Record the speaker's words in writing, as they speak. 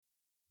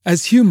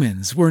As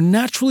humans, we're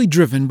naturally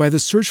driven by the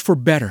search for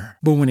better.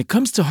 But when it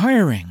comes to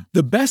hiring,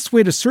 the best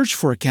way to search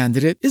for a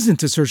candidate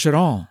isn't to search at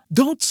all.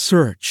 Don't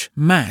search,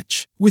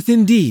 match with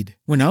Indeed.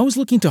 When I was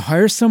looking to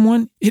hire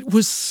someone, it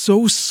was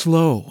so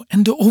slow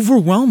and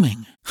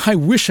overwhelming. I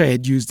wish I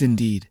had used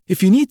Indeed.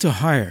 If you need to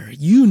hire,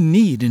 you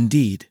need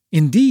Indeed.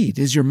 Indeed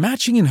is your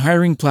matching and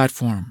hiring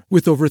platform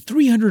with over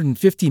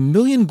 350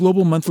 million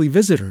global monthly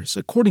visitors,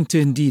 according to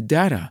Indeed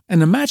data,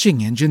 and a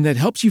matching engine that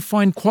helps you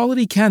find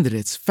quality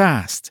candidates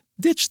fast.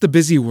 Ditch the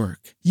busy work.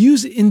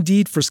 Use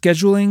Indeed for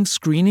scheduling,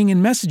 screening,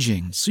 and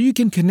messaging so you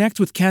can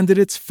connect with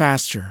candidates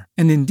faster.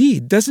 And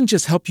Indeed doesn't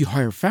just help you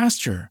hire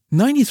faster.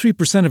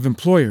 93% of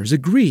employers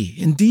agree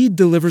Indeed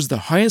delivers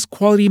the highest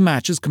quality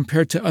matches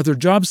compared to other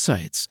job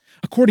sites,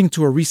 according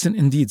to a recent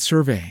Indeed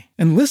survey.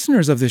 And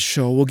listeners of this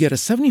show will get a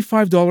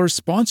 $75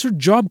 sponsored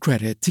job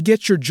credit to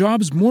get your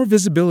jobs more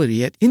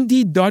visibility at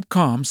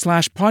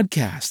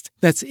Indeed.com/podcast.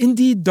 That's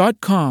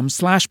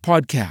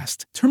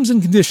Indeed.com/podcast. Terms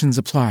and conditions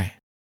apply.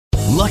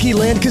 Lucky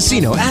Land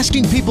Casino,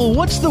 asking people,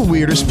 what's the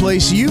weirdest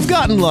place you've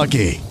gotten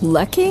lucky?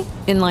 Lucky?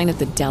 In line at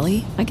the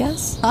deli, I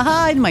guess?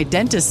 Aha, in my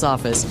dentist's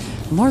office.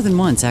 More than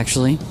once,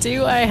 actually.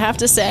 Do I have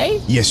to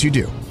say? Yes, you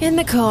do. In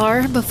the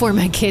car before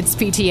my kids'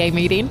 PTA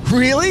meeting.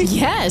 Really?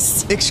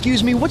 Yes.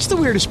 Excuse me, what's the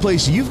weirdest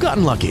place you've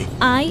gotten lucky?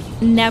 I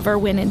never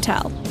win and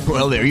tell.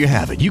 Well, there you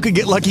have it. You can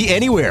get lucky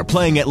anywhere,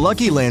 playing at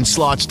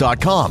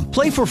LuckyLandSlots.com.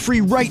 Play for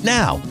free right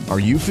now. Are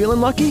you feeling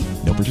lucky?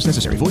 No purchase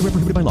necessary. Void where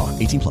prohibited by law.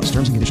 18+.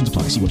 Terms and conditions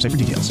apply. See website for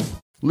details.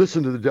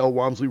 Listen to the Del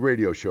Walmsley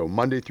Radio Show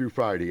Monday through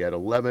Friday at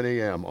 11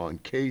 a.m. on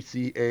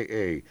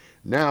KCAA,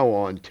 now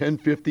on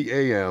 1050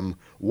 a.m.,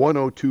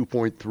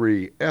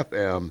 102.3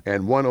 FM,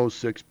 and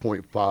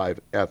 106.5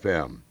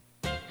 FM.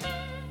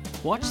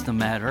 What's the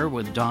matter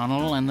with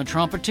Donald and the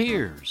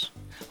Trumpeteers?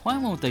 Why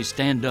won't they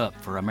stand up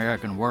for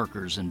American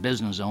workers and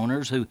business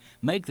owners who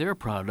make their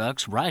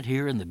products right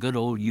here in the good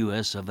old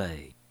U.S. of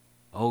A.?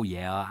 Oh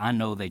yeah, I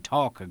know they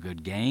talk a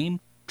good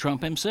game.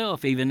 Trump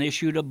himself even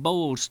issued a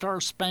bold,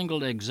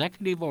 star-spangled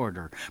executive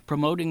order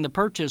promoting the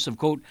purchase of,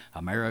 quote,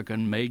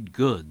 American-made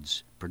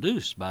goods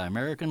produced by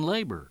American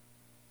labor.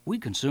 We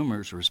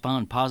consumers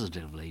respond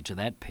positively to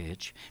that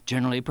pitch,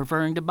 generally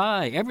preferring to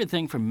buy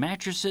everything from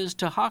mattresses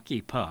to hockey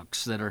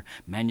pucks that are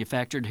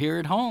manufactured here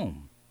at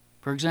home.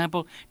 For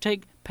example,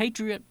 take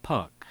Patriot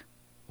Puck.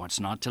 What's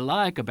not to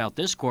like about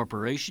this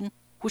corporation,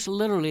 which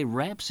literally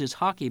wraps its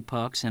hockey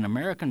pucks in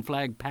American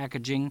flag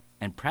packaging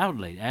and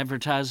proudly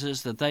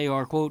advertises that they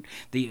are, quote,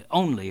 the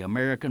only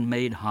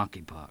American-made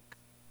hockey puck?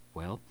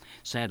 Well,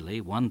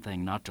 sadly, one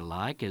thing not to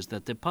like is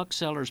that the puck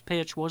seller's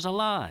pitch was a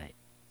lie.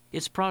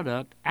 Its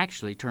product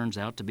actually turns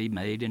out to be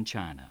made in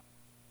China.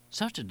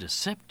 Such a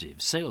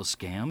deceptive sales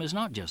scam is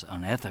not just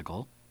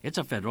unethical, it's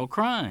a federal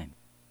crime.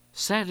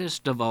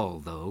 Saddest of all,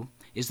 though,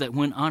 is that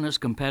when honest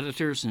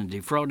competitors and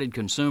defrauded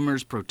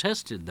consumers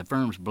protested the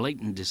firm's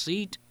blatant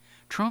deceit,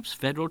 Trump's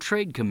Federal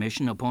Trade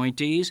Commission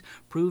appointees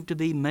proved to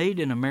be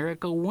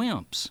made-in-America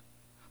wimps.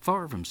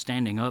 Far from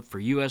standing up for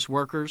U.S.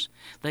 workers,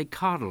 they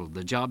coddled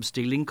the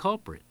job-stealing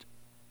culprit.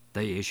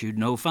 They issued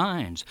no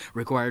fines,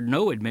 required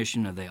no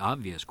admission of the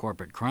obvious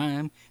corporate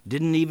crime,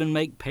 didn't even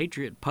make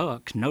Patriot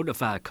Puck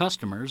notify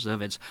customers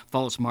of its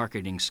false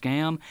marketing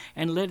scam,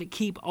 and let it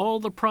keep all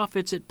the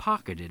profits it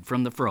pocketed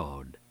from the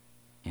fraud.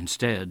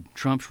 Instead,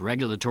 Trump's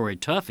regulatory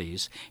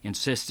toughies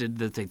insisted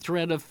that the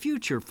threat of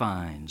future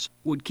fines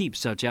would keep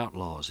such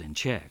outlaws in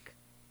check.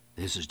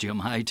 This is Jim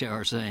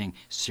Hightower saying,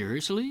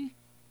 seriously?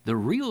 The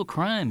real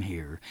crime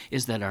here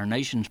is that our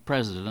nation's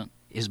president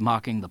is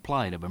mocking the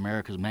plight of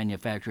America's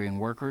manufacturing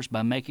workers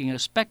by making a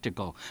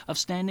spectacle of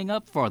standing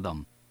up for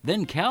them,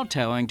 then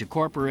kowtowing to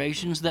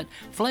corporations that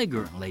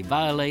flagrantly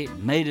violate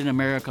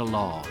Made-in-America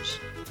laws.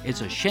 It's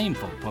a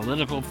shameful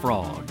political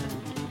fraud.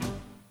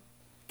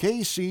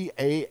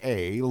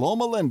 KCAA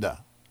Loma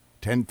Linda,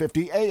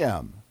 1050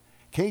 AM,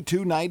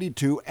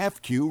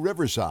 K292FQ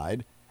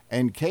Riverside,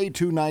 and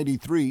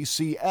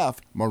K293CF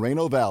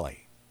Moreno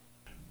Valley.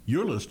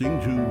 You're listening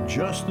to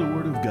Just the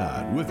Word of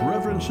God with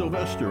Reverend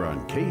Sylvester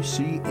on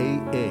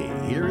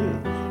KCAA. Here is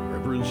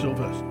Reverend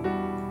Sylvester.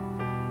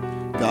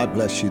 God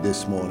bless you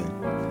this morning.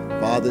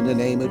 Father, in the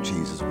name of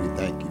Jesus, we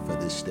thank you for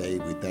this day.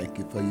 We thank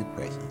you for your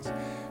presence.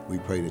 We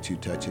pray that you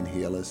touch and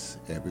heal us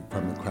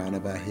from the crown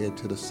of our head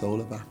to the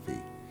sole of our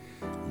feet.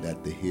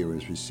 Let the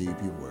hearers receive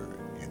your word.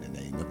 In the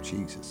name of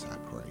Jesus, I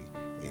pray.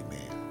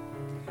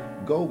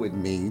 Amen. Go with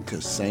me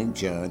to St.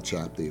 John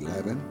chapter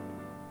 11.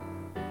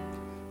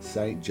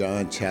 St.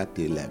 John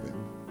chapter 11.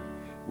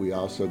 We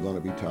also going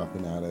to be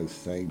talking out of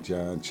St.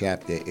 John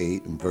chapter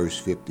 8 and verse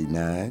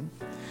 59.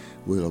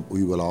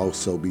 We will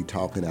also be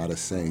talking out of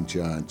St.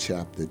 John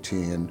chapter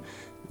 10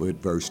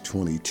 with verse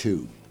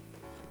 22.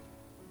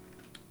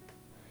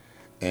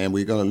 And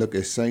we're going to look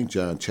at St.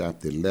 John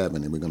chapter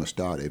 11, and we're going to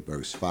start at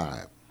verse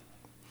 5.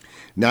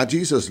 Now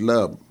Jesus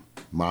loved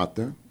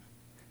Martha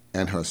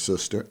and her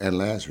sister and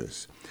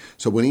Lazarus.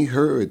 So when he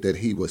heard that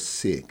he was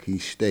sick, he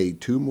stayed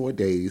 2 more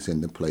days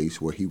in the place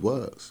where he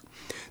was.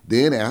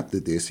 Then after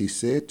this he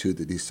said to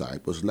the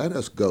disciples, let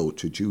us go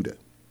to Judah.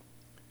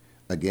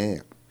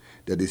 Again,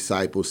 The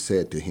disciples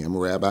said to him,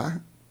 Rabbi,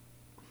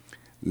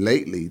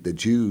 lately the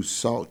Jews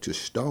sought to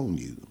stone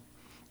you,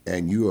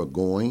 and you are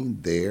going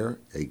there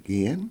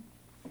again?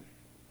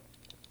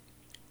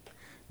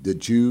 The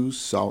Jews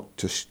sought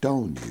to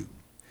stone you,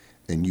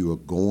 and you are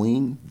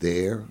going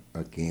there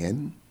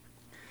again?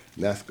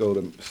 Let's go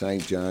to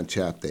St. John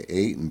chapter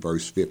 8 and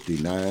verse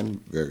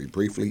 59 very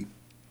briefly.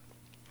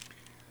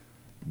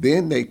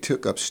 Then they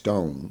took up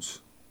stones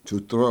to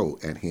throw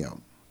at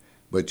him,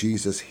 but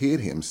Jesus hid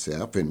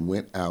himself and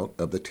went out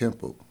of the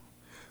temple,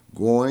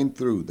 going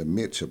through the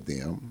midst of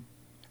them,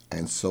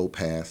 and so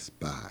passed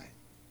by.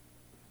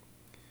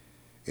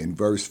 In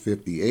verse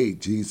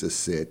 58, Jesus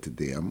said to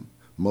them,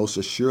 Most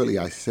assuredly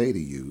I say to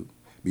you,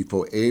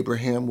 before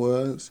Abraham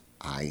was,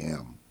 I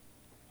am.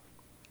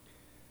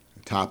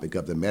 The topic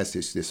of the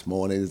message this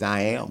morning is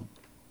I am.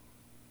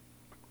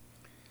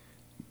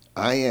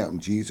 I am.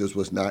 Jesus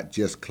was not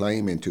just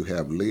claiming to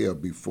have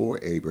lived before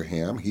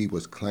Abraham. He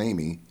was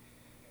claiming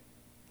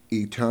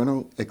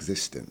eternal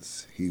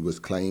existence. He was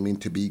claiming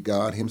to be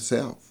God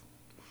himself.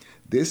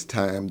 This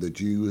time, the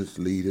Jewish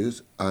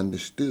leaders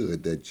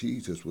understood that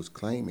Jesus was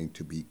claiming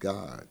to be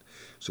God,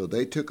 so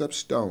they took up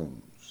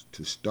stones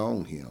to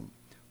stone him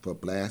for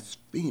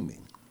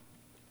blaspheming.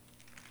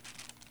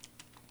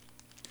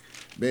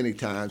 Many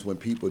times when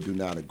people do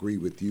not agree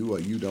with you or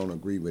you don't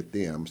agree with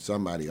them,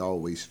 somebody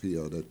always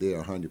feels that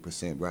they're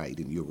 100% right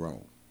and you're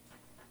wrong.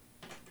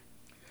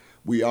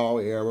 We all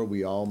err,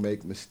 we all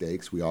make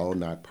mistakes, we all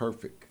not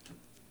perfect.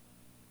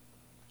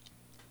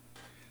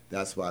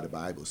 That's why the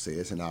Bible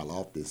says, and I'll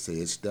often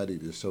say, study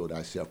to show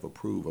thyself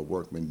approved, a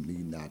workman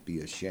need not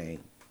be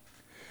ashamed.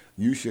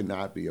 You should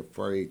not be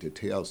afraid to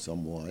tell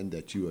someone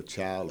that you're a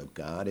child of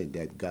God and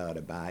that God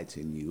abides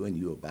in you and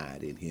you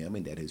abide in him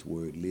and that his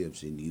word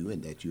lives in you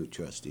and that you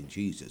trust in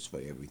Jesus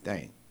for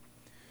everything.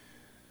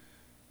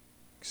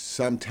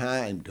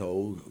 Sometimes,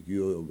 though,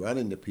 you're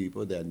running to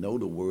people that know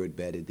the word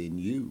better than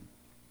you.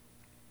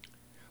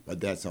 But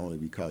that's only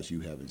because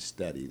you haven't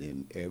studied,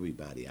 and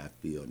everybody, I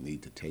feel,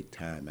 need to take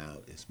time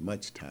out, as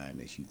much time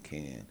as you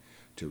can,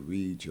 to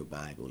read your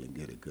Bible and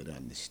get a good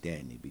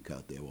understanding,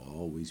 because there will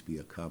always be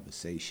a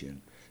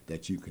conversation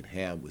that you can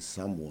have with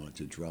someone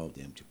to draw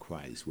them to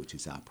Christ, which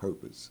is our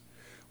purpose.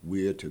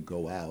 We're to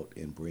go out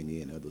and bring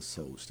in other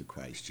souls to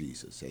Christ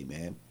Jesus.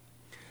 Amen?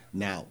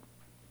 Now,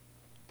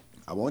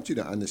 I want you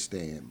to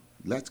understand,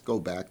 let's go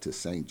back to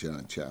St.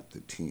 John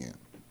chapter 10.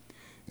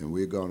 And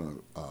we're going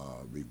to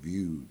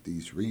review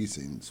these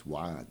reasons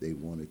why they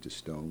wanted to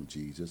stone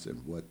Jesus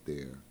and what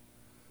their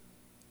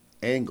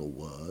angle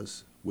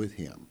was with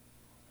him.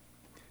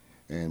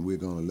 And we're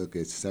going to look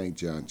at St.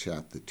 John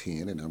chapter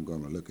 10, and I'm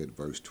going to look at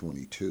verse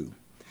 22.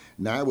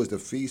 Now it was the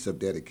feast of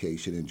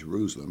dedication in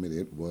Jerusalem, and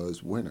it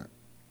was winter.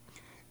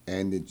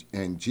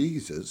 And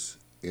Jesus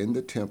in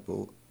the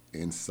temple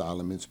in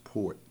Solomon's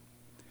porch.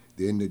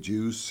 Then the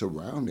Jews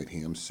surrounded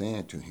him,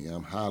 saying to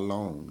him, How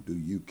long do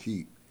you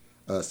keep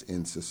us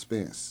in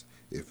suspense?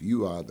 If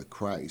you are the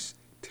Christ,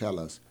 tell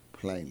us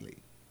plainly.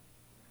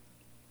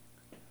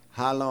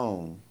 How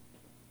long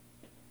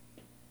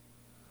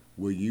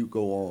will you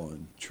go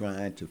on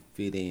trying to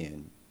fit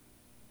in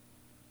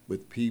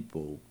with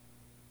people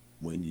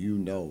when you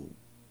know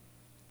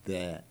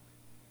that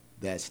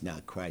that's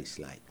not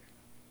Christ-like?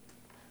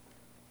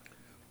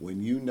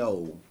 When you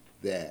know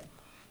that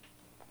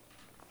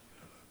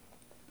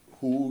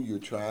who you're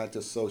trying to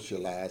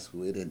socialize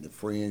with and the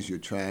friends you're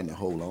trying to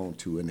hold on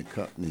to and the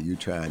company you're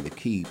trying to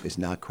keep is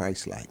not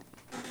Christ-like.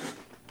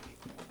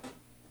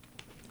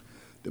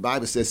 The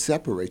Bible says,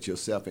 separate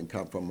yourself and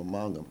come from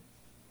among them.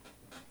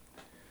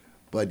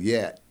 But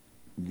yet,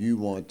 you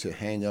want to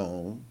hang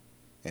on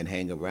and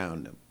hang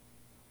around them.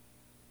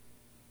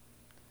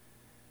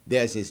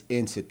 There's this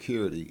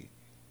insecurity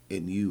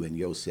in you and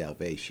your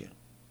salvation,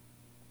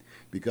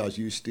 because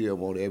you still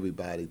want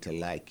everybody to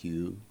like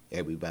you,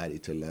 everybody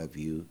to love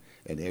you,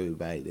 and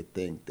everybody to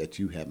think that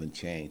you haven't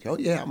changed. Oh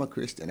yeah, I'm a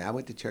Christian. I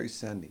went to church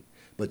Sunday.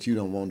 But you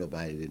don't want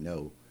nobody to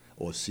know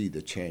or see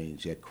the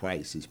change that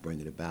Christ is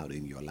bringing about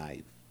in your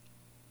life.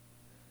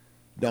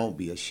 Don't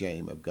be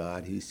ashamed of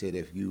God. He said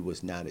if you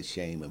was not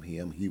ashamed of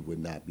him, he would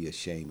not be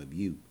ashamed of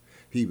you.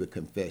 He would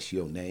confess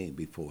your name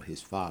before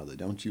his Father.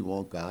 Don't you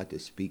want God to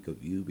speak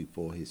of you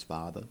before his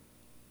Father?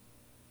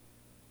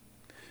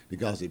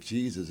 Because if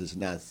Jesus is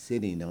not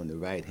sitting on the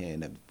right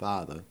hand of the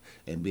Father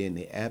and being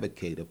the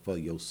advocate for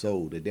your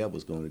soul, the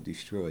devil's going to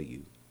destroy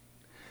you.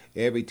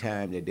 Every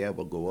time the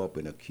devil go up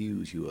and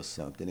accuse you of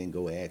something and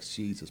go ask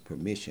Jesus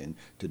permission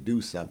to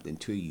do something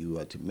to you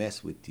or to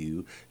mess with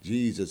you,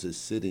 Jesus is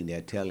sitting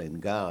there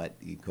telling God,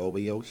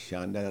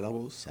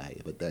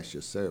 but that's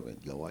your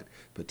servant, Lord,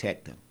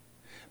 protect him.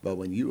 But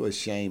when you're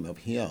ashamed of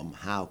him,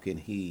 how can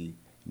he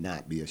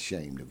not be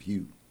ashamed of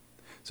you?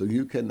 So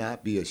you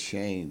cannot be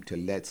ashamed to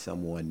let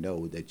someone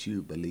know that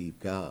you believe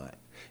God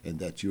and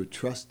that you're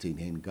trusting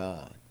in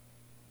God.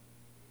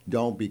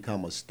 Don't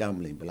become a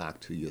stumbling block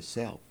to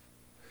yourself.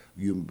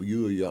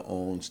 You're your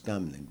own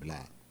stumbling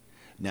block.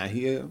 Now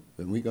here,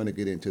 when we're going to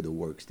get into the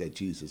works that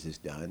Jesus has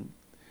done,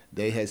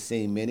 they have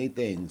seen many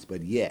things,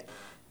 but yet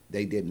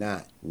They did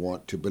not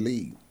want to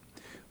believe.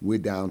 We're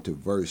down to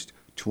verse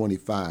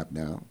 25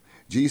 now.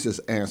 Jesus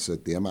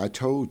answered them, I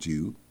told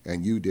you,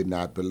 and you did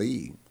not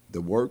believe.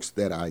 The works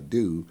that I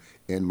do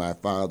in my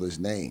Father's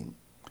name,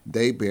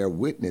 they bear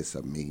witness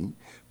of me,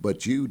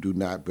 but you do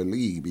not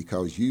believe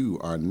because you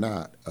are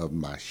not of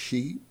my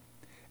sheep.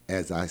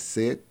 As I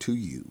said to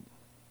you,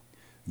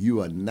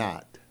 you are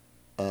not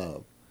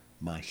of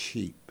my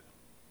sheep.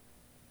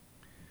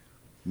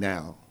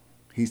 Now,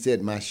 he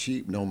said, my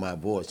sheep know my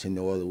voice and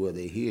no other will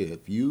they hear.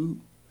 If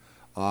you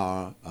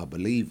are a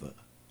believer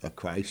of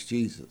Christ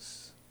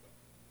Jesus,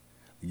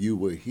 you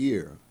will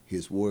hear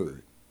his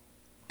word.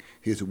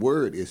 His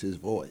word is his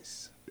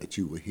voice that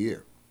you will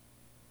hear.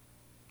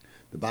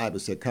 The Bible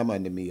said, come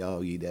unto me,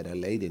 all ye that are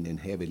laden and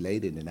heavy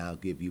laden, and I'll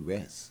give you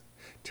rest.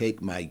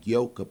 Take my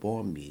yoke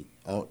upon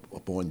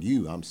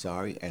you,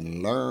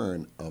 and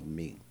learn of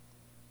me.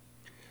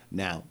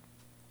 Now,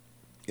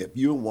 if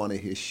you're one of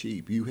his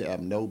sheep, you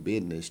have no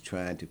business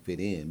trying to fit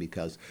in,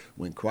 because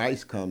when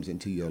Christ comes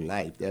into your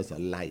life, there's a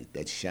light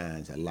that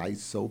shines, a light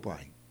so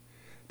bright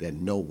that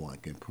no one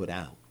can put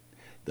out.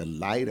 The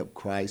light of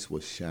Christ will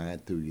shine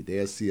through you.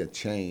 They'll see a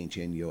change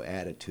in your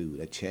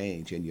attitude, a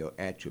change in your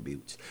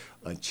attributes,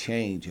 a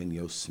change in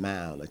your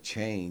smile, a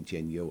change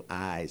in your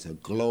eyes, a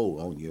glow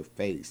on your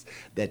face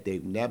that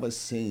they've never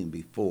seen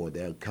before.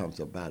 There comes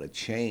about a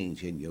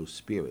change in your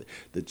spirit.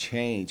 The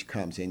change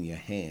comes in your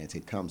hands.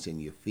 It comes in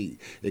your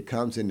feet. It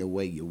comes in the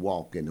way you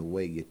walk, in the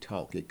way you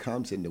talk. It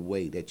comes in the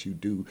way that you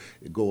do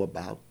go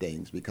about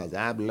things, because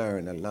I've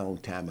learned a long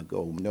time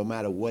ago, no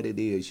matter what it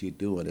is you're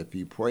doing, if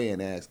you pray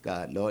and ask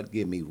God, Lord,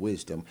 give me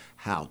wisdom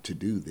how to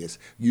do this,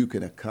 you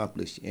can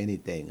accomplish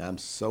anything. I'm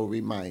so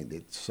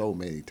reminded so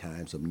many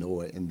times of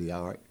Noah in the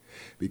ark,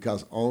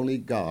 because only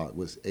God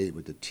was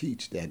able to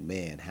teach that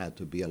man how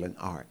to build an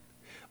ark.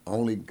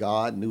 Only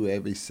God knew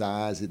every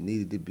size it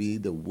needed to be,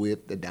 the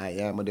width, the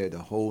diameter, the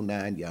whole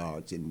 9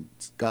 yards, and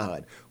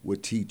God will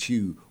teach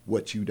you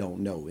what you don't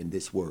know in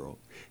this world.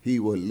 He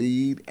will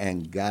lead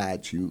and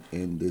guide you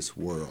in this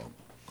world.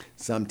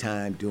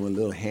 Sometimes doing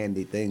little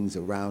handy things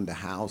around the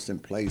house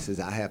and places,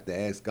 I have to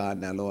ask God,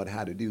 now, Lord,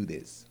 how to do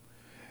this.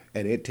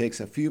 And it takes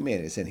a few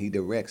minutes, and he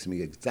directs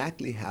me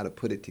exactly how to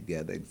put it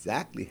together,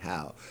 exactly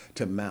how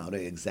to mount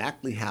it,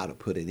 exactly how to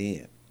put it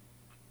in.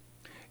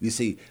 You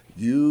see,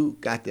 you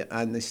got to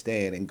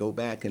understand and go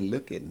back and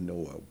look at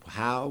Noah,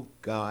 how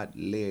God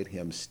led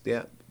him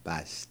step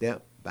by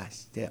step by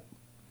step.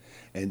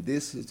 And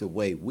this is the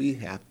way we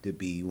have to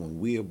be when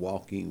we're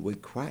walking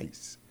with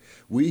Christ.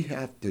 We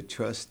have to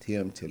trust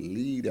him to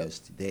lead us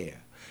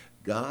there.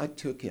 God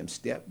took him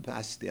step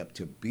by step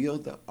to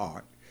build the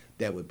ark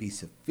that would be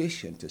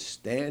sufficient to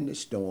stand the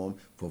storm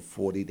for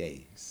 40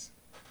 days.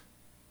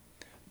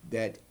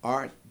 That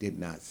ark did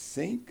not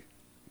sink.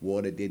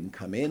 Water didn't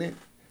come in it.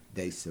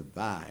 They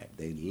survived.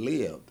 They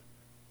lived.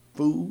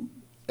 Food,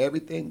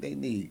 everything they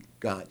need,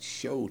 God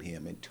showed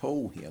him and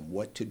told him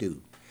what to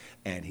do.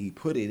 And he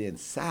put it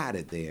inside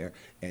of there,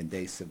 and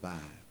they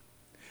survived.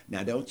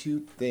 Now, don't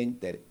you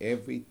think that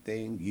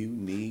everything you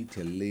need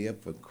to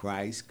live for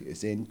Christ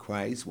is in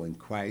Christ when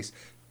Christ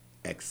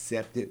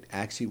accepted,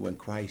 actually when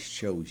Christ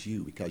chose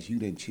you, because you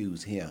didn't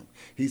choose him.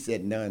 He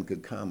said none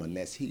could come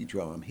unless he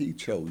draw him. He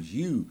chose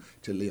you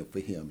to live for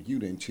him. You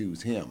didn't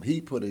choose him.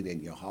 He put it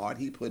in your heart.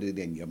 He put it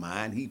in your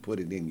mind. He put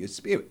it in your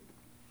spirit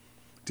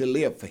to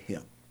live for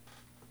him.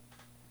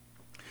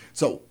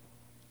 So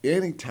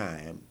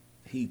anytime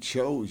he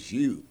chose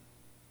you,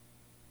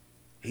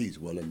 he's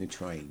willing to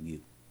train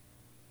you.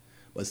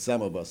 But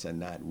some of us are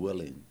not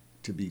willing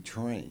to be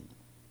trained.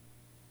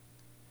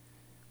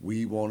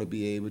 We want to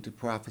be able to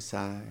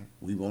prophesy.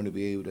 We want to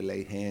be able to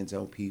lay hands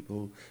on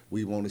people.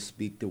 We want to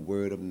speak the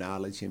word of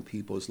knowledge in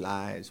people's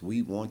lives.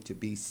 We want to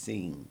be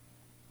seen.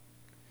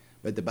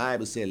 But the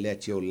Bible said,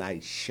 let your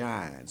light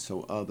shine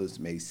so others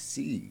may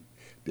see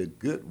the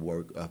good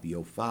work of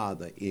your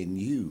Father in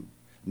you.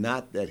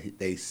 Not that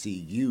they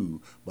see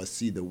you, but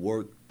see the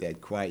work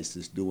that Christ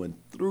is doing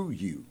through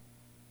you.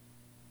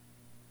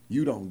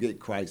 You don't get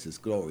Christ's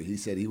glory. He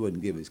said he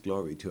wouldn't give his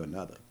glory to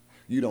another.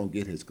 You don't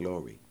get his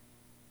glory.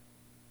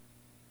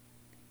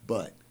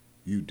 But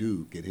you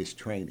do get his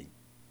training.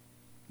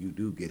 You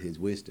do get his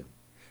wisdom.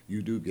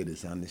 You do get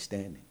his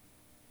understanding.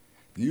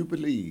 If you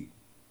believe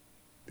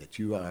that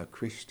you are a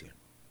Christian,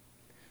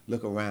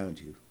 look around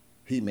you.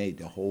 He made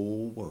the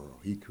whole world.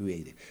 He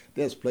created.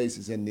 There's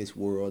places in this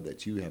world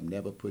that you have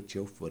never put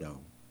your foot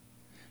on.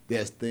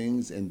 There's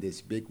things in this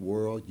big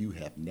world you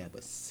have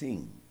never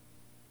seen.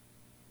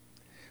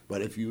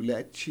 But if you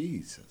let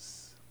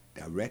Jesus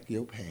direct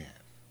your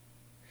path,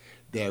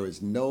 there is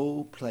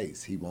no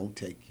place he won't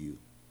take you.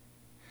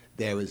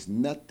 There is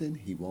nothing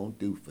he won't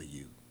do for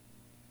you.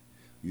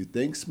 You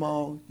think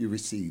small, you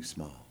receive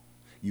small.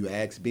 You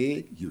ask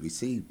big, you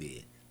receive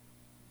big.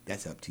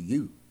 That's up to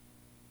you.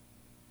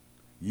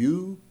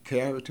 You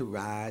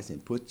characterize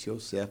and put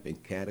yourself in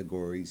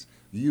categories.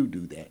 You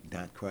do that,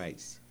 not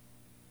Christ.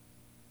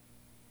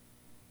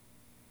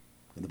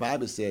 And the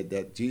Bible said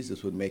that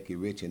Jesus would make you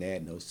rich and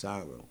add no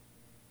sorrow.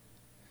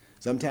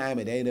 Sometimes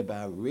it ain't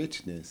about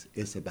richness,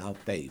 it's about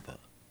favor.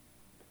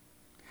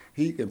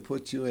 He can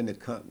put you in the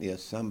company of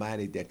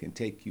somebody that can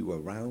take you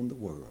around the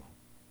world,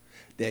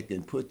 that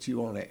can put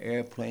you on an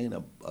airplane,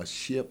 a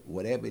ship,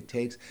 whatever it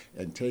takes,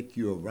 and take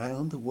you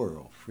around the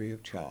world free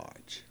of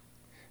charge.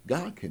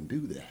 God can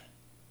do that.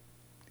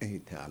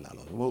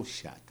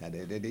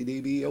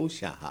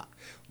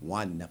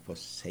 Wonderful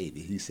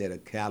Savior. He said a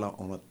cattle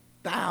on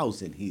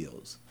 1,000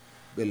 hills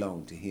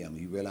belong to him.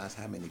 You realize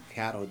how many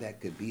cattle that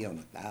could be on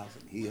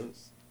 1,000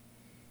 hills?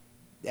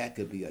 That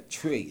could be 1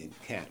 trillion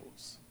cattle,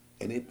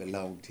 and it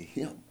belonged to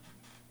him.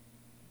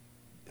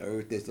 The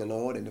earth is the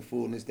Lord and the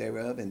fullness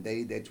thereof, and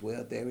they that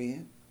dwell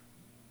therein.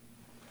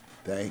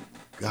 Thank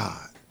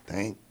God.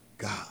 Thank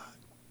God.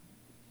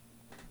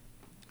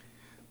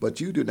 But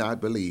you do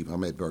not believe,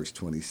 I'm at verse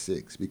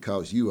 26,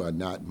 because you are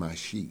not my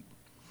sheep.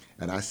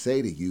 And I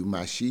say to you,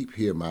 my sheep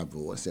hear my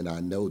voice, and I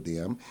know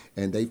them,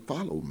 and they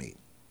follow me.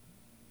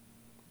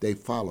 They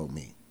follow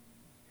me.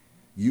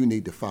 You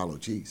need to follow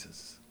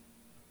Jesus.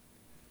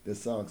 The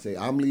song says,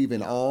 I'm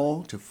leaving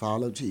all to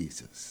follow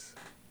Jesus.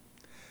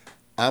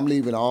 I'm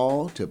leaving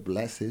all to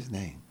bless his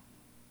name.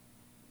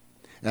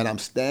 And I'm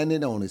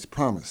standing on his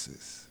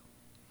promises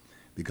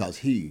because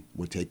he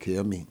will take care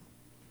of me.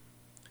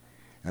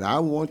 And I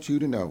want you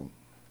to know,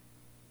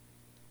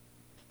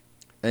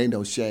 ain't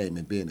no shame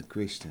in being a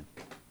Christian.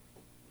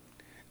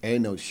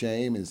 Ain't no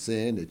shame in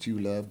saying that you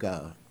love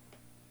God.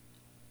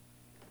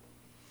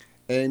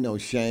 Ain't no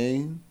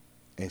shame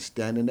in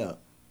standing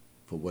up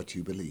for what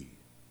you believe.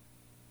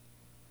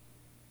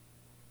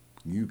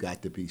 You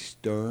got to be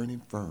stern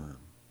and firm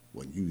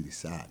when you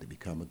decide to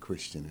become a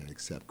Christian and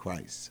accept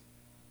Christ.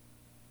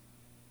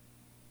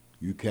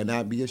 You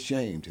cannot be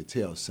ashamed to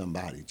tell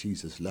somebody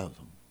Jesus loves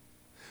them.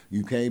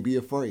 You can't be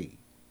afraid.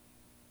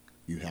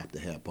 You have to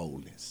have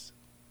boldness,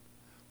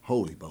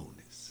 holy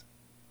boldness.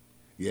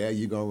 Yeah,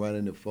 you're going to run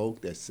into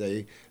folk that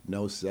say,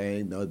 no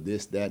shame, no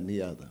this, that, and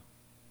the other.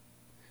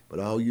 But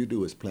all you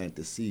do is plant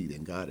the seed,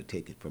 and God will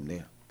take it from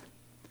there.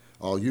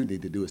 All you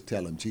need to do is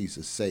tell them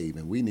Jesus saved,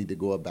 and we need to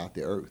go about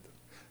the earth.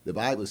 The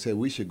Bible said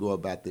we should go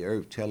about the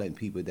earth telling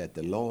people that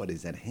the Lord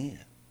is at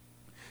hand.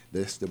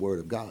 That's the word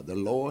of God. The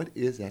Lord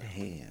is at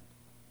hand.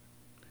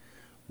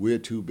 We're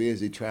too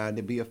busy trying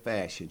to be a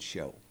fashion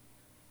show.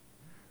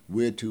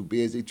 We're too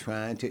busy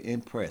trying to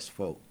impress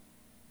folk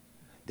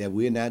that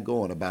we're not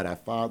going about our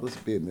Father's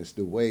business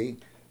the way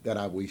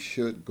that we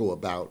should go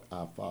about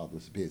our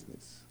Father's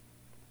business.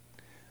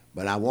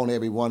 But I want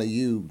every one of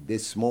you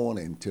this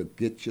morning to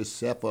get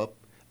yourself up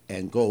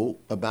and go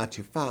about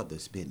your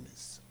Father's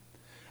business.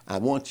 I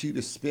want you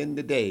to spend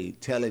the day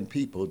telling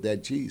people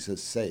that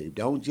Jesus saved.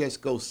 Don't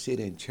just go sit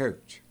in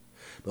church.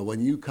 But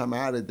when you come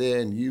out of there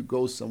and you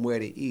go somewhere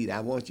to eat, I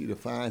want you to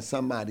find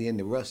somebody in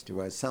the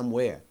restaurant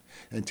somewhere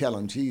and tell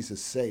them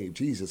Jesus saved,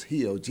 Jesus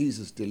healed,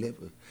 Jesus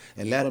delivered,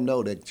 and let them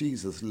know that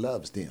Jesus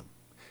loves them.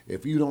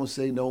 If you don't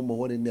say no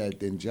more than that,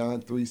 then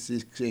John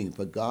 3:16,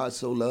 for God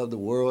so loved the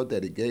world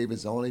that he gave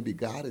his only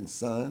begotten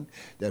Son,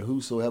 that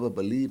whosoever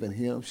believe in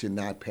him should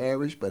not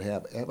perish but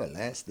have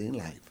everlasting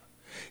life.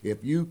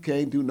 If you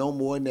can't do no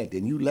more than that,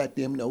 then you let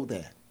them know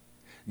that.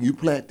 You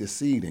plant the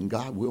seed and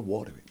God will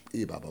water it.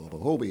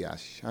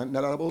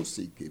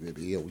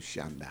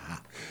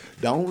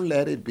 Don't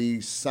let it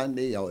be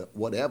Sunday or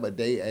whatever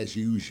day as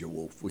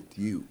usual with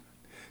you.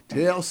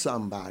 Tell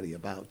somebody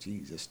about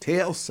Jesus.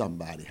 Tell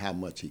somebody how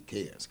much he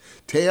cares.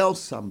 Tell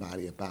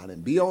somebody about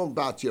him. Be on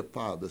about your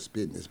Father's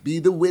business. Be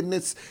the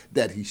witness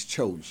that he's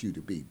chose you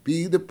to be.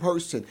 Be the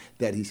person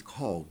that he's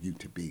called you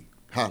to be.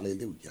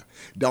 Hallelujah.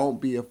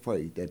 Don't be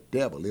afraid. The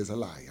devil is a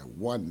liar.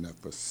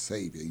 Wonderful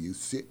Savior. You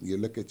sit and you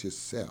look at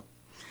yourself.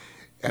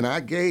 And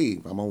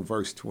I'm on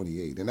verse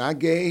 28, and I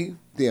gave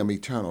them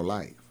eternal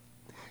life,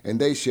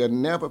 and they shall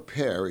never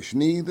perish,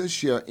 neither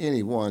shall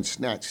anyone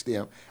snatch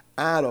them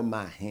out of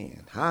my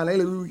hand.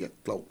 Hallelujah.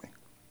 Glory.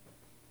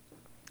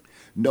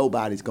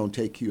 Nobody's going to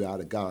take you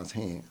out of God's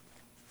hand.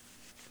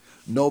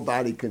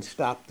 Nobody can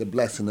stop the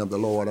blessing of the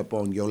Lord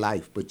upon your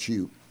life but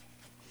you.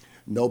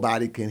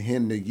 Nobody can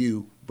hinder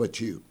you but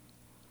you.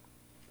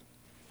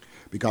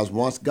 Because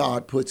once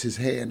God puts his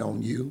hand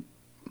on you,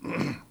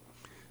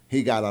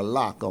 he got a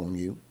lock on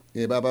you.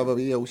 Even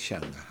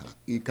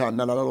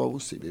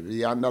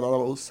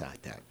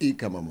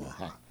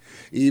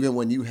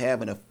when you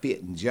having a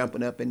fit and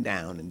jumping up and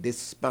down and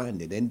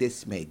despondent and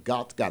dismayed,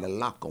 God's got a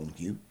lock on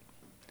you.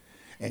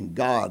 And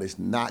God is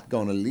not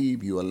going to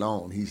leave you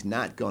alone. He's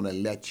not going to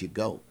let you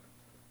go.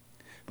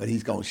 But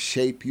he's going to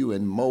shape you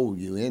and mold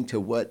you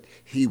into what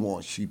he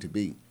wants you to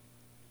be.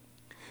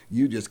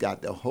 You just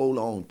got to hold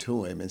on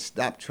to him and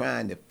stop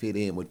trying to fit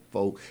in with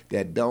folk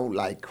that don't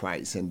like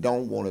Christ and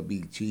don't want to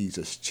be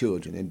Jesus'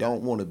 children and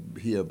don't want to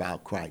hear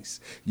about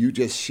Christ. You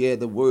just share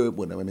the word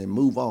with them and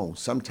move on.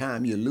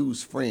 Sometimes you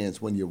lose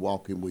friends when you're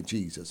walking with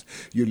Jesus.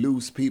 You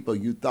lose people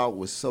you thought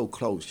was so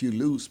close. You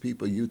lose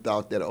people you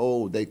thought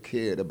that, they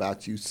cared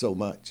about you so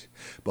much.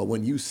 But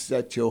when you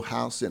set your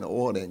house in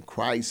order and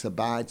Christ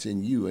abides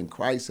in you and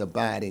Christ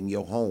abides in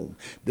your home,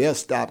 they'll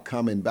stop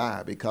coming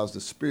by because the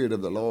Spirit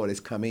of the Lord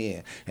has come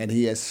in And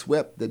he has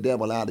swept the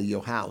devil out of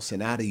your house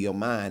and out of your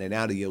mind and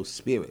out of your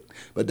spirit.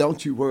 But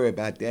don't you worry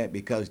about that,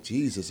 because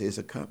Jesus is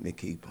a company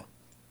keeper.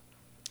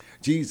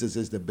 Jesus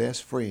is the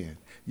best friend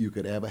you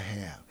could ever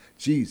have.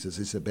 Jesus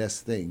is the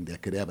best thing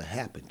that could ever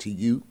happen to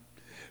you.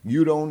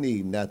 You don't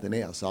need nothing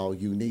else. All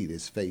you need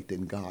is faith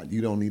in God.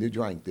 You don't need a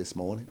drink this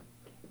morning.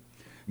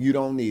 You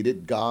don't need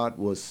it. God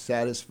will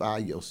satisfy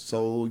your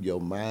soul, your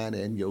mind,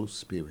 and your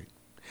spirit.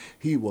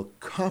 He will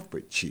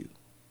comfort you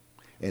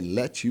and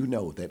let you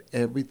know that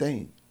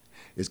everything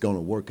is going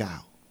to work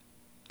out.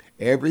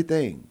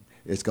 Everything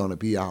is going to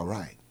be all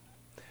right.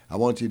 I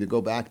want you to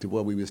go back to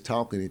what we was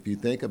talking. If you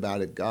think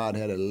about it, God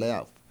had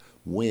left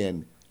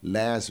when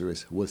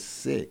Lazarus was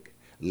sick.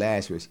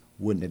 Lazarus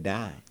wouldn't have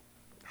died.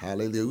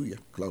 Hallelujah.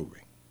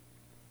 Glory.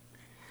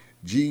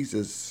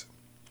 Jesus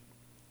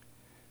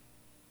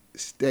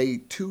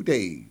stayed 2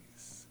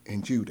 days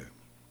in Judah.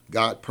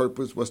 God's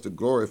purpose was to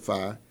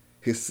glorify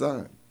his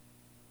son,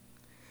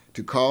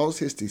 to cause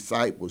his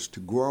disciples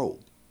to grow.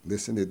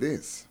 Listen to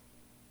this.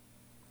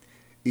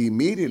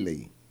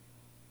 Immediately,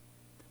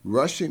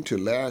 rushing to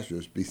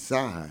Lazarus'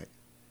 bedside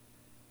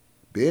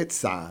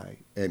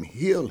and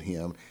heal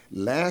him,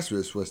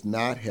 Lazarus was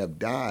not have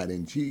died,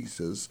 and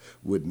Jesus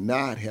would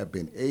not have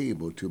been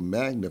able to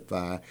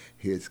magnify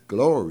his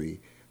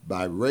glory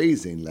by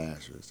raising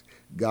Lazarus.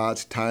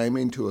 God's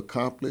timing to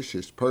accomplish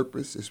his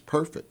purpose is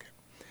perfect.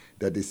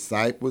 The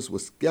disciples were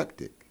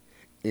skeptic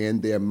in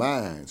their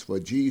minds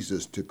for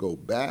Jesus to go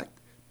back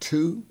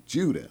to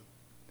Judah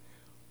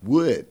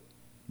would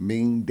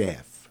mean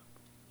death.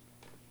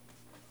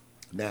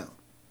 Now,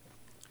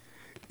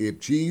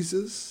 if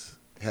Jesus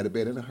had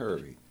been in a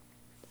hurry,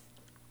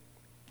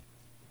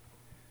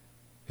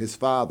 his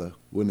Father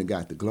wouldn't have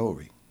got the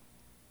glory.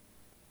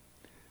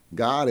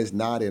 God is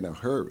not in a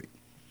hurry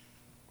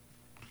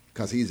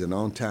because he's an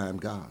on-time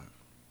God.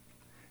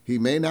 He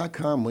may not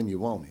come when you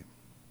want him,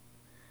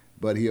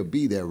 but he'll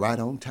be there right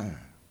on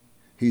time.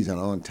 He's an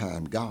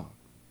on-time God.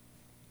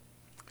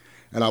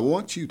 And I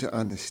want you to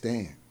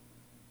understand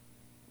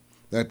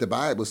that the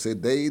Bible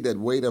said, they that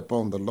wait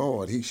upon the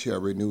Lord, he shall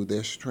renew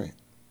their strength.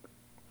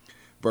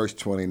 Verse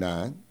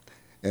 29,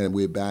 and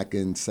we're back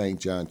in St.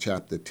 John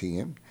chapter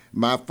 10.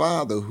 My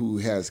Father who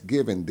has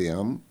given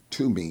them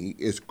to me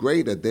is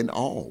greater than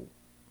all.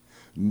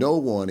 No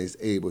one is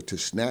able to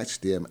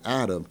snatch them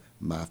out of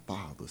my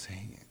Father's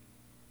hand.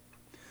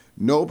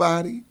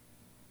 Nobody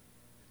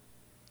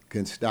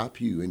can stop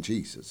you in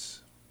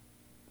Jesus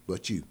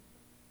but you.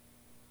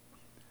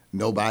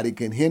 Nobody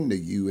can hinder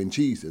you in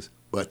Jesus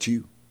but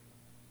you.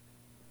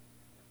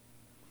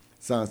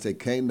 Son said,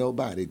 can't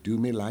nobody do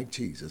me like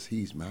Jesus.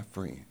 He's my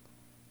friend.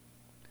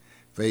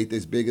 Faith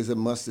as big as a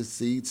mustard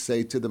seed.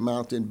 Say to the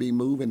mountain, be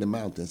moved, and the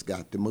mountain's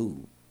got to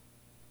move.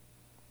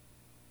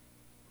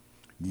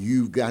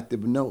 You've got to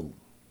know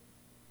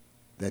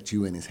that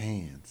you're in his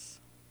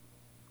hands.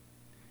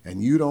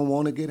 And you don't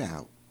want to get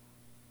out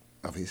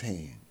of his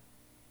hand.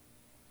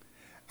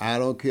 I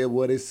don't care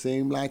what it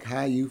seems like,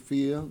 how you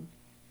feel.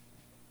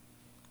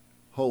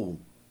 Hold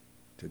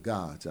to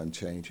God's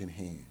unchanging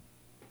hand.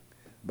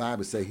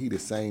 Bible say he the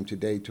same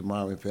today,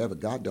 tomorrow, and forever.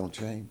 God don't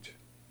change.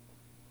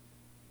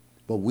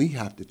 But we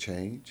have to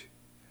change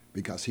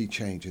because he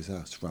changes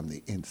us from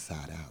the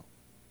inside out.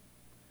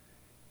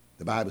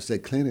 The Bible says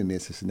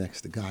cleanliness is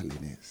next to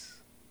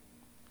godliness.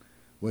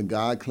 When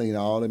God cleans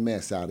all the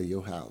mess out of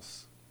your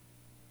house,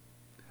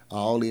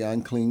 all the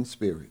unclean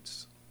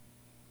spirits,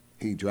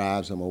 he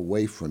drives them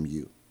away from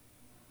you.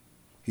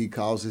 He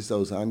causes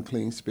those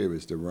unclean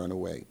spirits to run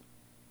away.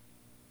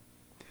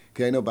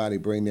 Can't nobody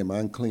bring them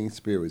unclean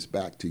spirits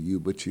back to you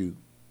but you.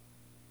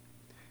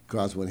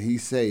 Because when he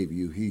saved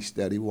you, he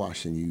steady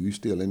washing you. You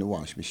still in the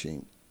wash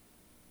machine.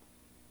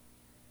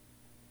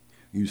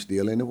 You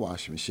still in the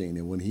wash machine.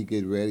 And when he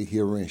get ready,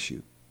 he'll rinse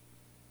you.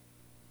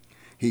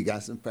 He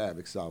got some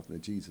fabric softener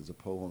Jesus will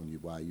pour on you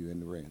while you're in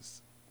the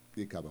rinse.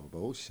 And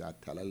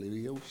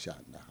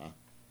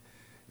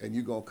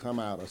you're going to come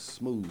out a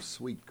smooth,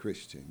 sweet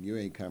Christian. You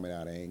ain't coming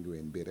out angry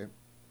and bitter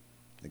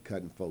and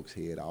cutting folks'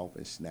 head off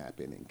and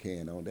snapping and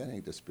carrying on. That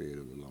ain't the Spirit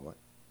of the Lord.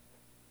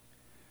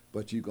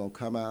 But you're going to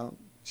come out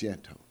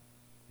gentle,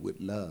 with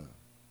love,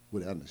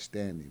 with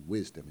understanding,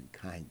 wisdom, and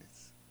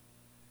kindness.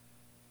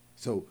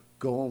 So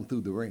go on through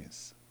the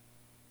rinse.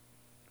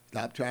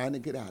 Stop trying to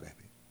get out of it.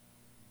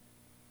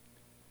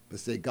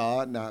 But say,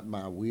 God, not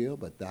my will,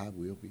 but thy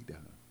will be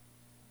done.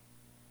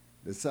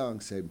 The song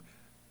said,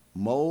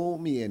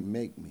 mold me and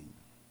make me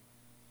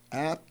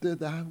after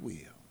thy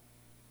will.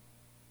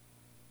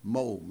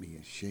 Mold me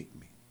and shape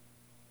me.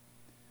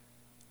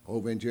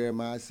 Over in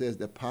Jeremiah says,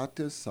 the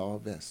potter saw a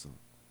vessel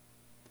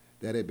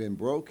that had been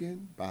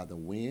broken by the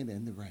wind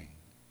and the rain,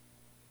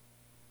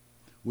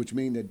 which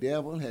means the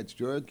devil has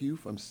drug you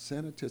from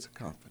center to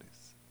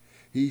circumference.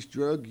 He's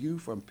drug you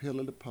from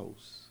pillar to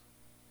post.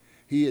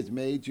 He has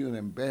made you an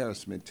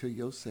embarrassment to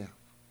yourself.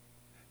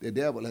 The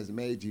devil has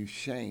made you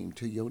shame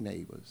to your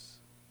neighbors.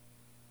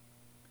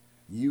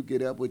 You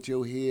get up with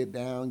your head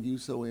down, you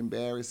so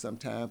embarrassed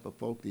sometimes for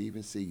folk to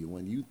even see you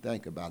when you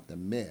think about the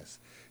mess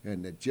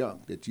and the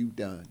junk that you've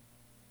done.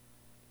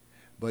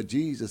 But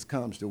Jesus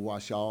comes to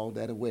wash all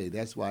that away.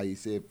 That's why he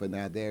said, for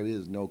now there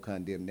is no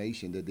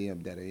condemnation to them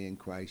that are in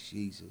Christ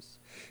Jesus.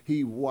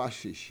 He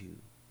washes you.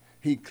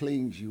 He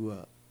cleans you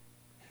up.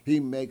 He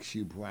makes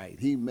you bright.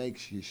 He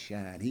makes you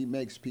shine. He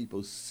makes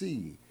people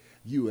see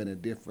you in a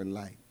different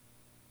light.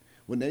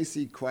 When they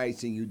see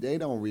Christ in you, they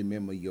don't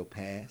remember your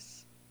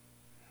past.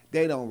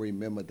 They don't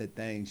remember the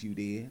things you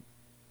did.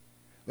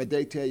 But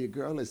they tell you,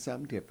 girl, there's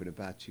something different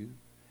about you.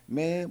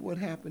 Man, what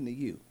happened to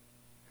you?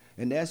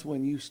 And that's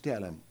when you tell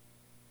them,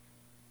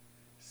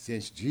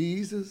 since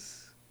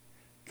Jesus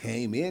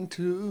came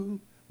into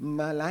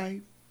my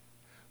life,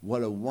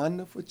 what a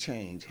wonderful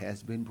change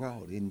has been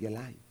brought in your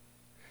life.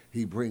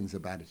 He brings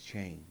about a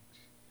change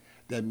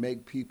that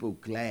make people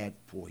glad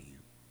for you.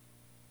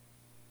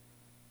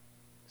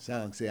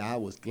 Song say, I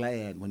was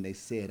glad when they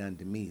said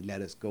unto me,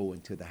 let us go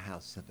into the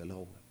house of the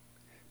Lord.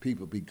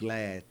 People be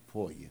glad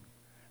for you.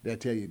 They'll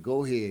tell you,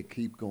 go ahead,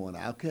 keep going.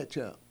 I'll catch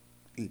up.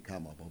 He'll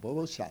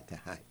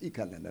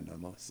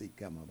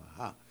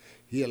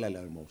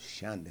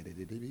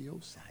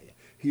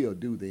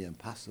do the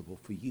impossible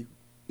for you.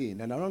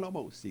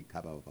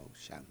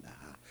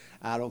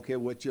 I don't care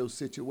what your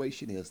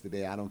situation is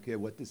today. I don't care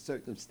what the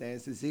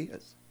circumstances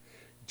is.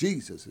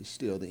 Jesus is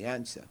still the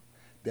answer.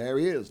 There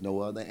is no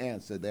other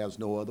answer. There's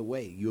no other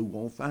way. You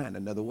won't find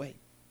another way.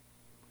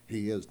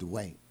 He is the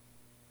way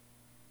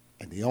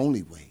and the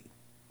only way.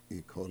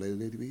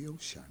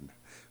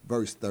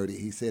 Verse 30,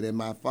 he said, and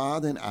my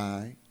Father and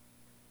I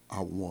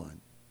are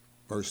one.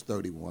 Verse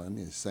 31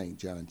 in St.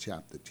 John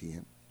chapter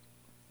 10.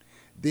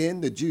 Then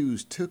the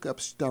Jews took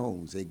up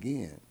stones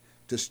again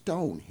to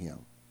stone him.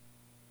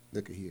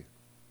 Look at here.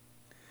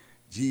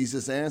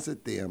 Jesus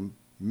answered them,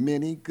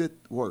 many good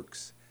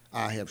works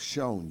I have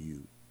shown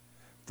you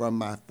from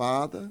my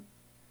Father,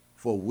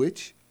 for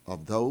which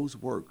of those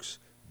works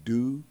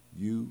do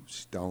you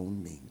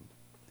stone me?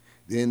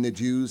 Then the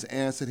Jews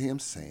answered him,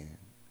 saying,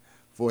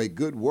 for a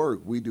good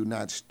work we do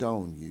not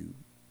stone you,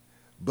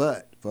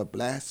 but for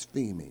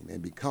blaspheming,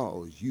 and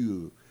because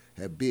you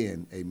have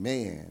been a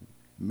man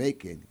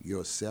making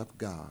yourself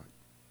God.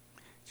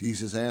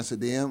 Jesus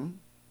answered them,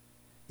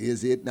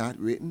 is it not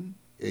written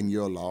in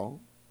your law,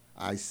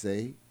 I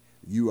say,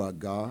 you are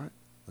God?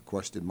 A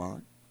question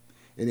mark.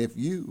 And if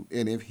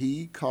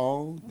he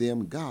called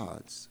them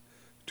gods,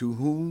 to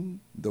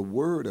whom the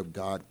word of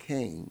God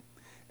came,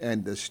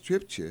 and the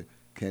scripture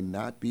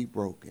cannot be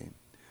broken,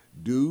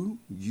 do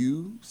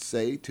you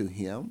say to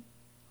him,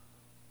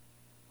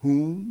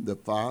 whom the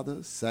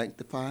Father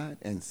sanctified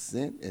and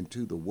sent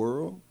into the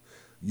world,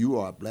 you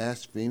are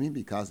blaspheming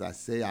because I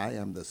say I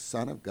am the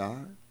Son of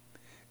God?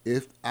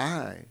 If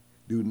I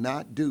do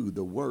not do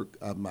the work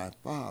of my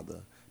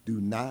Father,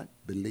 do not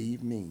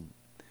believe me.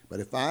 But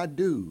if I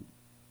do,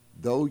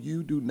 though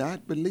you do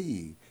not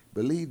believe,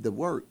 believe the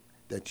work,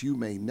 that you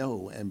may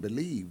know and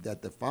believe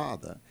that the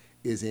Father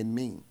is in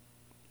me,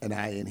 and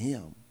I in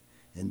him.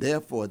 And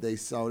therefore they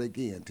sought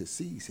again to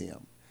seize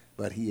him,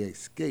 but he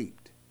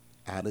escaped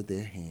out of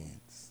their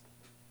hands.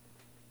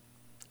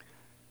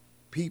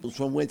 People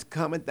from whence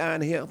cometh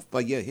thine help,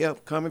 for your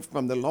help cometh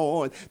from the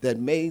Lord that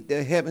made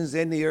the heavens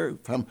and the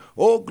earth.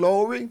 Oh,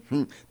 glory.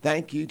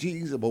 Thank you,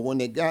 Jesus. But when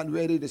they got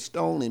ready to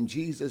stone him,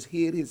 Jesus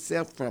hid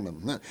himself from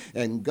him.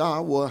 And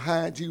God will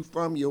hide you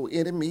from your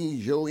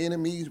enemies. Your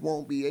enemies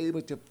won't be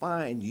able to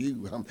find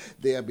you.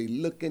 They'll be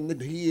looking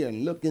here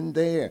and looking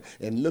there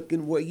and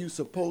looking where you're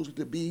supposed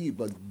to be.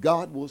 But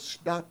God will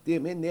stop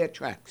them in their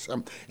tracks.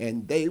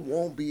 And they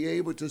won't be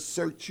able to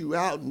search you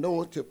out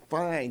nor to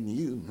find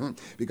you.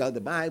 Because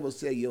the Bible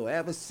says your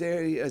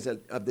adversary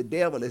of the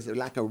devil is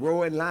like a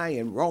roaring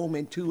lion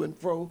roaming to and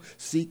fro,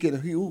 seeking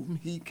whom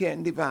he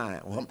can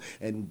devour.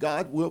 And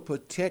God will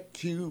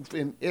protect you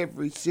in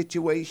every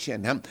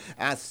situation.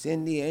 I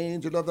send the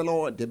angel of the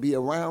Lord to be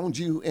around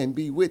you and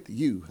be with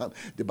you.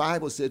 The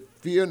Bible said,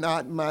 fear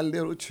not, my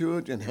little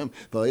children,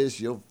 for it's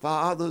your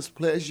Father's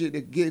pleasure to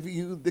give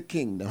you the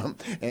kingdom.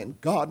 And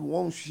God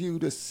wants you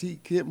to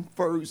seek him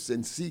first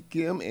and seek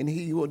him, and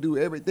he will do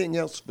everything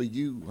else for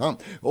you.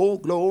 Oh,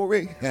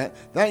 glory.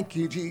 Thank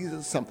you,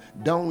 Jesus.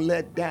 Don't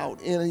let doubt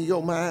enter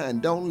your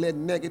mind. Don't let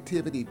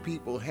negativity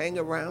people hang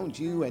around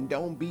you, and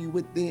don't be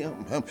with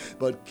them.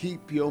 But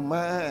keep your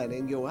mind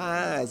and your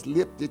eyes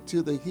lifted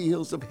to the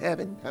hills of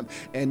heaven,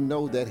 and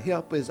know that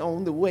help is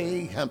on the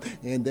way,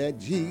 and that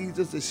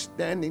Jesus is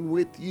standing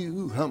with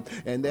you,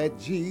 and that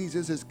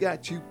Jesus has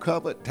got you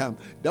covered.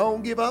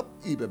 Don't give up,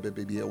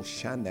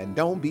 and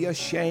don't be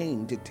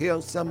ashamed to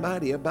tell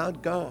somebody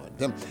about God,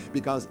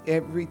 because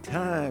every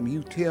time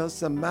you tell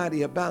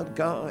somebody about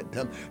God,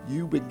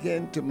 you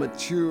begin to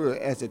mature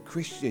as a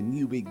Christian.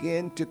 You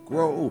begin to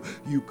grow.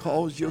 You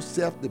cause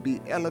yourself to be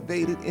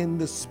elevated in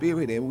the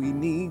Spirit, and we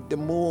need the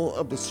more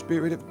of the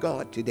Spirit of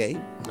God today.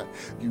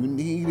 You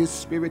need His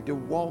Spirit to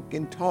walk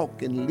and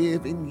talk and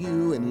live in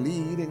you and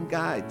lead and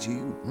guide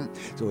you.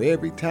 So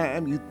every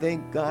time you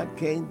think God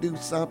can't do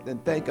something,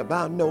 think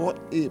about Noah.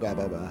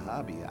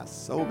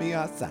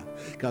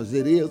 Because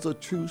it is a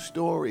true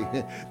story.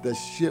 The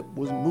ship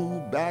was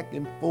moved back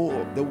and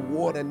forth. The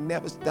water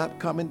never stopped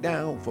coming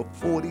down for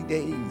 40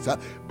 days.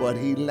 But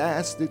he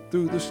lasted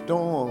through the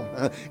storm,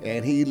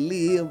 and he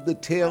lived to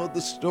tell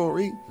the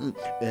story.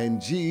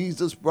 And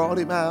Jesus brought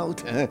him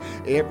out.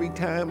 Every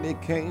time they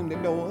came to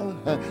Noah,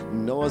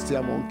 Noah said,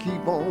 I'm going to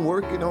keep on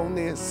working on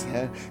this,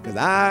 because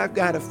I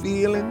got a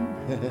feeling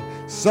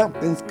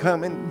something's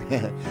coming.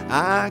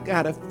 I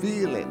got a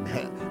feeling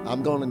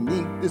I'm going to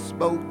need this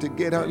boat to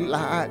get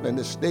alive and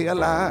to stay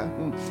alive.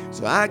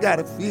 So I got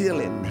a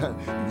feeling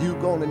you're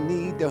going to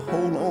need to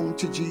hold on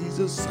to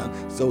Jesus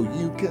so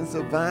you can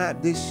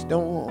survive this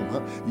storm.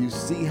 You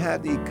see how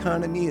the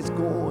economy is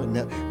going.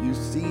 You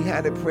see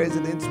how the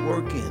president's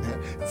working.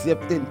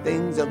 Certain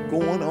things are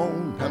going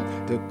on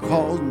to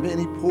cause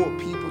many poor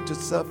people to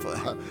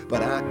suffer.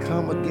 But I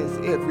come against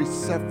every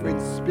suffering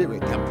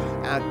spirit.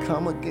 I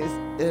come against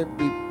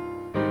every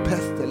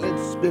pestilent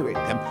spirit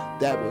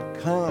that would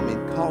come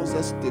and cause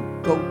us to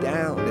go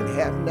down and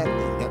have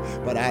nothing.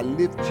 But I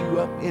lift you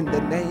up in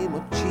the name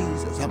of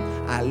Jesus.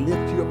 I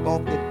lift you up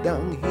off the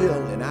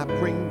dunghill and I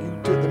bring you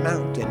to the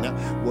mountain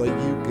where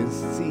you can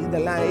see the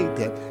light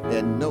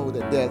and know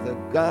that there's a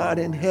God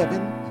in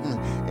heaven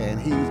and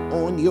he's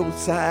on your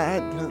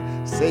side.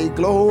 Say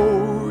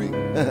glory,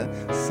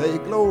 say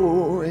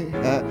glory,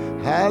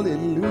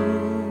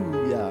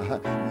 hallelujah,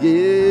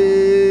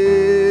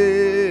 yeah.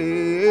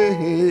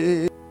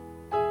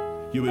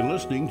 You've been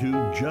listening to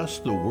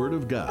Just the Word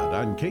of God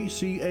on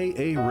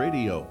KCAA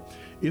Radio.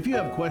 If you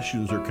have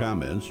questions or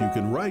comments, you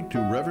can write to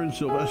Reverend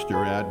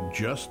Sylvester at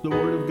Just the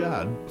Word of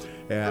God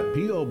at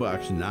P.O.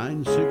 Box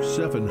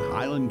 967,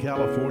 Highland,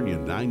 California,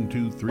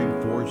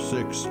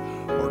 92346,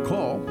 or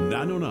call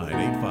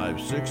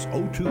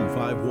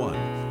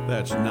 909-856-0251.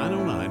 That's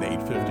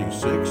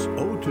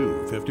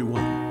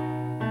 909-856-0251.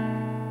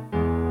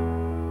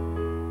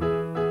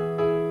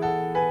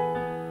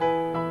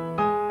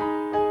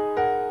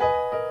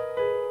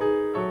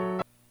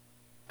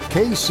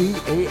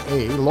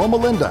 KCAA Loma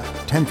Linda,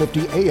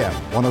 1050 AM,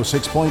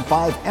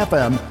 106.5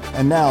 FM,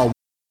 and now.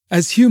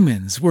 As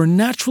humans, we're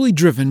naturally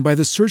driven by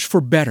the search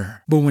for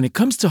better. But when it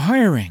comes to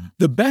hiring,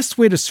 the best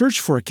way to search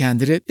for a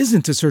candidate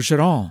isn't to search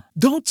at all.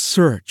 Don't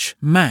search,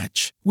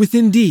 match with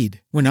Indeed.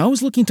 When I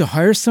was looking to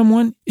hire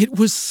someone, it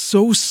was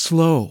so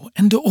slow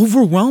and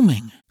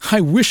overwhelming.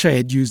 I wish I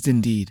had used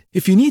Indeed.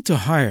 If you need to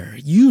hire,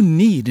 you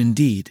need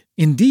Indeed.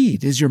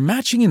 Indeed is your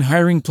matching and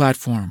hiring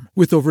platform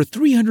with over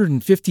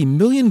 350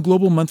 million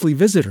global monthly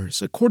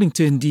visitors, according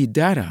to Indeed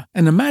data,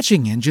 and a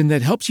matching engine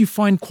that helps you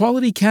find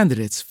quality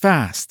candidates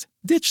fast.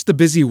 Ditch the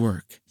busy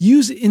work.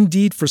 Use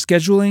Indeed for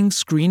scheduling,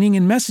 screening,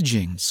 and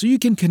messaging so you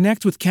can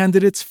connect with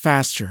candidates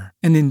faster.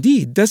 And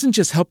Indeed doesn't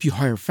just help you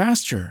hire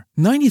faster.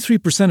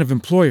 93% of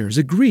employers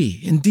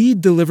agree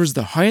Indeed delivers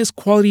the highest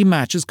quality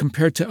matches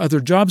compared to other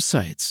job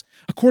sites,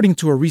 according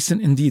to a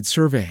recent Indeed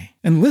survey.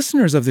 And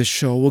listeners of this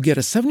show will get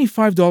a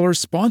 $75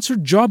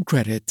 sponsored job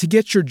credit to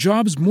get your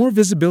jobs more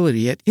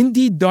visibility at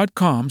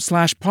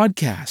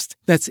Indeed.com/podcast.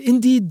 That's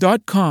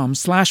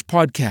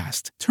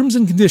Indeed.com/podcast. Terms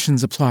and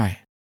conditions apply.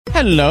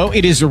 Hello,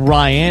 it is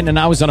Ryan, and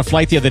I was on a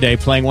flight the other day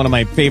playing one of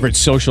my favorite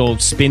social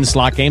spin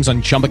slot games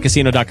on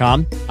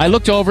ChumbaCasino.com. I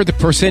looked over at the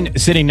person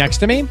sitting next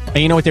to me, and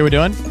you know what they were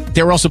doing?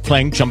 They were also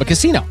playing Chumba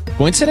Casino.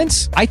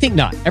 Coincidence? I think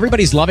not.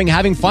 Everybody's loving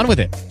having fun with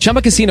it.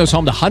 Chumba Casino is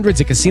home to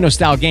hundreds of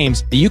casino-style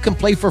games that you can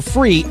play for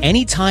free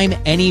anytime,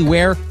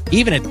 anywhere,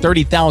 even at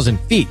 30,000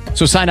 feet.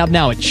 So sign up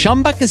now at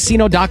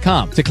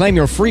ChumbaCasino.com to claim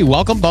your free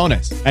welcome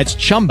bonus. That's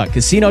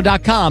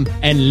ChumbaCasino.com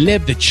and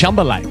live the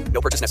Chumba life. No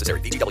purchase necessary.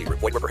 VGW.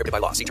 Void where prohibited by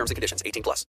law. See terms and conditions. 18+.